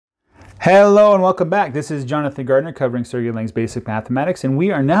Hello and welcome back. This is Jonathan Gardner covering Sergey Lang's Basic Mathematics, and we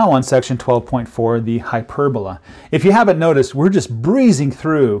are now on section 12.4, the hyperbola. If you haven't noticed, we're just breezing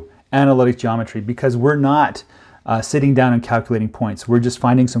through analytic geometry because we're not sitting down and calculating points. We're just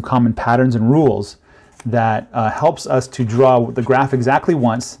finding some common patterns and rules that helps us to draw the graph exactly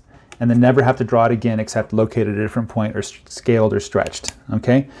once and then never have to draw it again except located at a different point or scaled or stretched.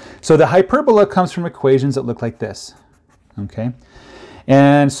 Okay? So the hyperbola comes from equations that look like this. Okay?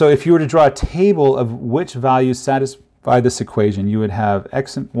 And so if you were to draw a table of which values satisfy this equation, you would have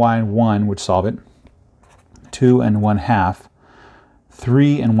x and y and 1 would solve it, 2 and 1/2,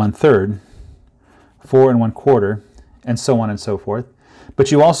 3 and 1/3, 4 and 1/4, and so on and so forth.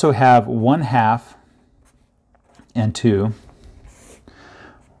 But you also have 1/2 and 2,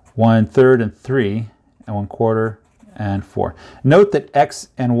 1/3 and 3, and 1/4 and 4. Note that x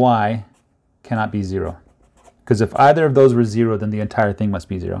and y cannot be 0. Because if either of those were 0, then the entire thing must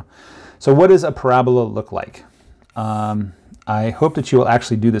be 0. So what does a parabola look like? I hope that you will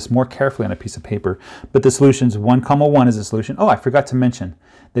actually do this more carefully on a piece of paper. But the solution's 1, 1 is a solution. Oh, I forgot to mention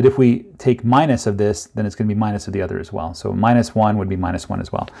that if we take minus of this, then it's going to be minus of the other as well. So -1 would be -1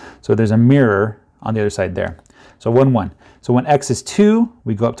 as well. So there's a mirror on the other side there. So 1, 1. So when x is 2,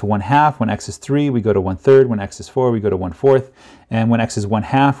 we go up to 1/2. When x is 3, we go to 1/3. When x is 4, we go to 1/4. And when x is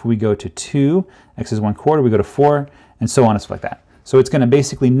 1/2, we go to 2. X is 1/4, we go to 4, and so on and stuff like that. So it's going to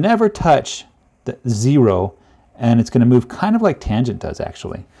basically never touch the 0, and it's going to move kind of like tangent does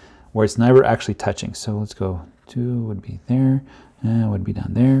actually, where it's never actually touching. So let's go, 2 would be there, and would be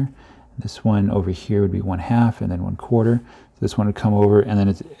down there. This one over here would be 1/2, and then 1/4. This one would come over, and then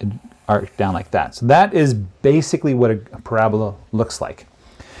it's arc down like that. So that is basically what a parabola looks like.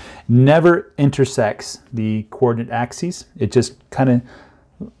 Never intersects the coordinate axes. It just kind of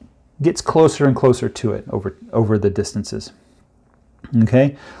gets closer and closer to it over the distances.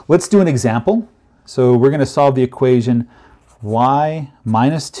 Okay, let's do an example. So we're going to solve the equation y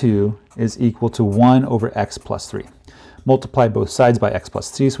minus 2 is equal to 1 over x plus 3. Multiply both sides by x plus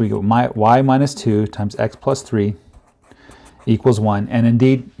 3, so we go y minus 2 times x plus 3 equals 1. And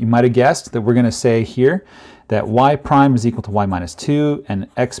indeed, you might have guessed that we're going to say here that y prime is equal to y minus 2 and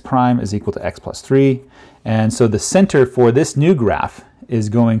x prime is equal to x plus 3. And so the center for this new graph is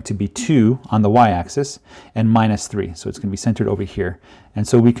going to be 2 on the y-axis and minus 3. So it's going to be centered over here. And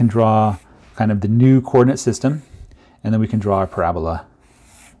so we can draw kind of the new coordinate system, and then we can draw our parabola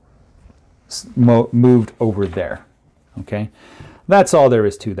moved over there. Okay? That's all there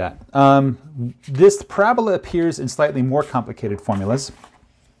is to that. This parabola appears in slightly more complicated formulas.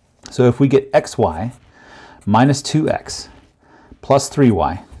 So if we get xy minus 2x plus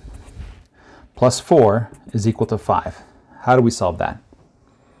 3y plus 4 is equal to 5. How do we solve that?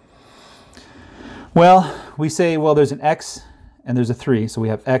 Well, we say, well, there's an x and there's a 3, so we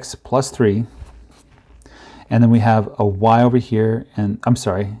have x plus 3, and then we have a y over here, and I'm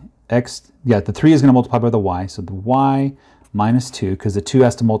sorry, x, yeah, the 3 is going to multiply by the y, so the y minus 2, because the 2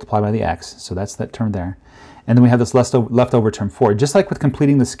 has to multiply by the x, so that's that term there. And then we have this leftover term 4. Just like with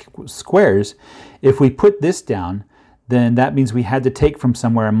completing the squares, if we put this down, then that means we had to take from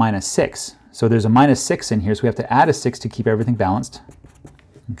somewhere a minus 6. So there's a minus 6 in here, so we have to add a 6 to keep everything balanced.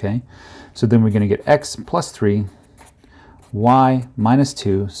 Okay, so then we're going to get x plus 3, y minus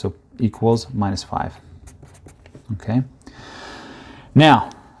 2, so equals minus 5. Okay, now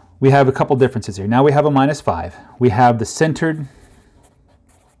we have a couple differences here. Now we have a minus 5. We have the centered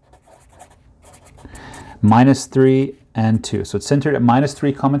minus 3 and 2. So it's centered at minus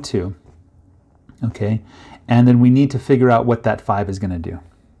 3 comma 2. Okay, and then we need to figure out what that 5 is going to do.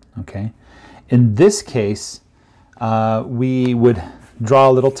 Okay, in this case, we would draw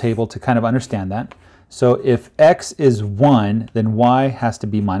a little table to kind of understand that. So if x is 1, then y has to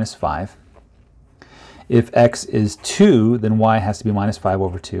be minus 5. If x is 2, then y has to be minus 5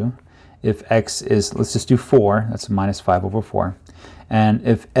 over 2. If x is, let's just do 4, that's minus 5 over 4. And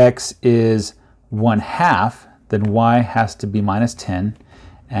if x is 1/2, then y has to be minus 10.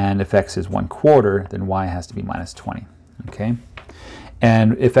 And if x is 1/4, then y has to be minus 20. Okay?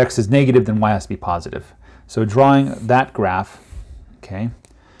 And if x is negative, then y has to be positive. So drawing that graph, okay,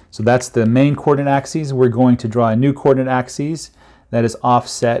 so that's the main coordinate axes. We're going to draw a new coordinate axis that is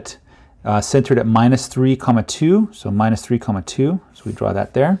offset, centered at minus 3 comma 2. So minus 3 comma 2. So we draw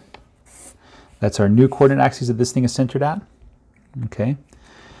that there. That's our new coordinate axis that this thing is centered at. Okay.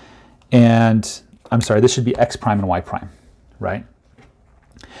 And I'm sorry, this should be x prime and y prime, right?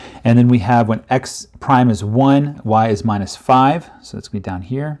 And then we have when x prime is 1, y is minus 5. So it's going to be down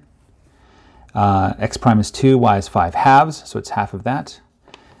here. X prime is 2, y is 5/2, so it's half of that.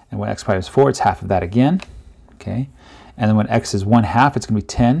 And when x prime is 4, it's half of that again. Okay. And then when x is 1/2, it's going to be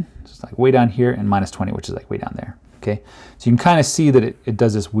 10. So it's like way down here, and minus 20, which is like way down there. Okay, so you can kind of see that it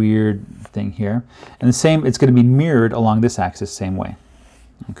does this weird thing here. And the same, it's going to be mirrored along this axis same way.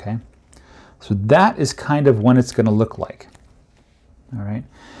 Okay, so that is kind of what it's going to look like. All right.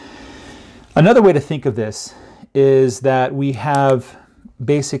 Another way to think of this is that we have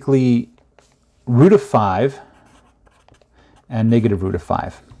basically root of 5 and negative root of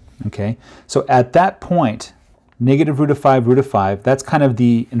 5. Okay, so at that point, negative root of 5, that's kind of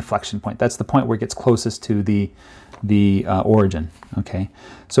the inflection point. That's the point where it gets closest to the origin. Okay,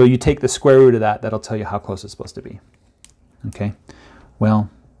 so you take the square root of that, that'll tell you how close it's supposed to be. Okay, well,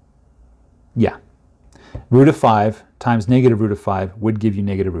 yeah, root of 5 times negative root of 5 would give you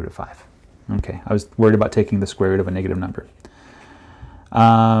negative root of 5. Okay, I was worried about taking the square root of a negative number.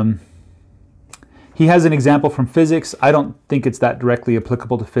 He has an example from physics. I don't think it's that directly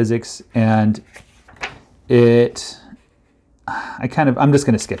applicable to physics, and I'm just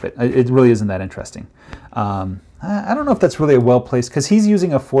going to skip it. It really isn't that interesting. I don't know if that's really a well-placed, because he's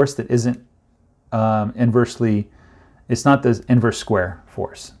using a force that isn't inversely, it's not the inverse square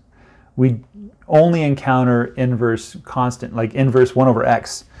force. We only encounter inverse constant, like inverse 1 over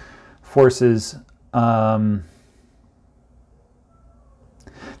x forces.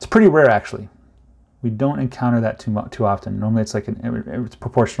 It's pretty rare, actually. We don't encounter that too often. Normally it's like it's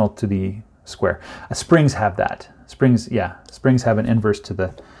proportional to the square. Springs have that. Springs have an inverse to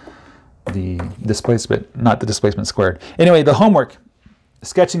the displacement, not the displacement squared. Anyway, the homework,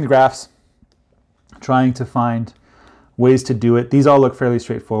 sketching the graphs, trying to find ways to do it. These all look fairly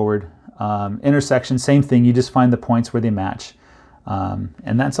straightforward. Intersection, same thing. You just find the points where they match.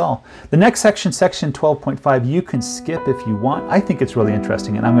 And that's all. The next section, section 12.5, you can skip if you want. I think it's really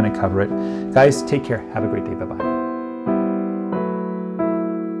interesting, and I'm going to cover it. Guys, take care. Have a great day. Bye-bye.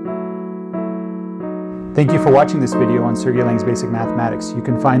 Thank you for watching this video on Sergey Lang's Basic Mathematics. You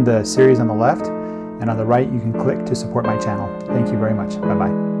can find the series on the left, and on the right you can click to support my channel. Thank you very much.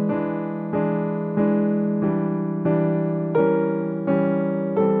 Bye-bye.